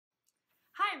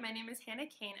Hi, my name is Hannah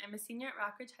Kane. I'm a senior at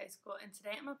Rockridge High School, and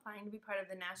today I'm applying to be part of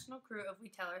the national crew of We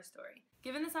Tell Our Story.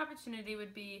 Given this opportunity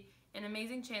would be an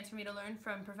amazing chance for me to learn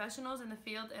from professionals in the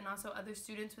field and also other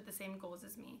students with the same goals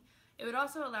as me. It would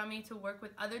also allow me to work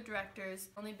with other directors.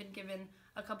 I've only been given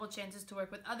a couple chances to work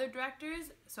with other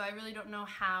directors, so I really don't know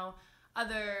how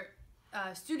other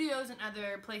studios and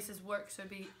other places work, so it'd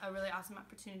be a really awesome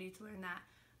opportunity to learn that.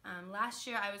 Last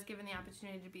year I was given the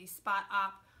opportunity to be spot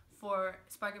op for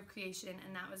Spark of Creation,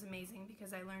 and that was amazing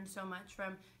because I learned so much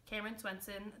from Cameron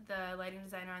Swenson, the lighting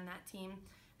designer on that team,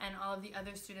 and all of the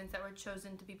other students that were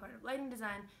chosen to be part of lighting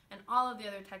design, and all of the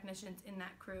other technicians in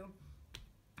that crew.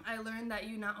 I learned that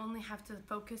you not only have to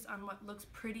focus on what looks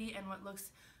pretty and what looks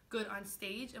good on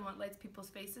stage and what lights people's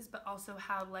faces, but also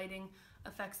how lighting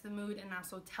affects the mood and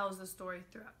also tells the story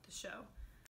throughout the show.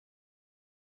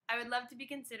 I would love to be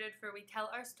considered for We Tell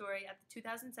Our Story at the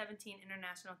 2017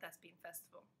 International Thespian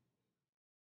Festival.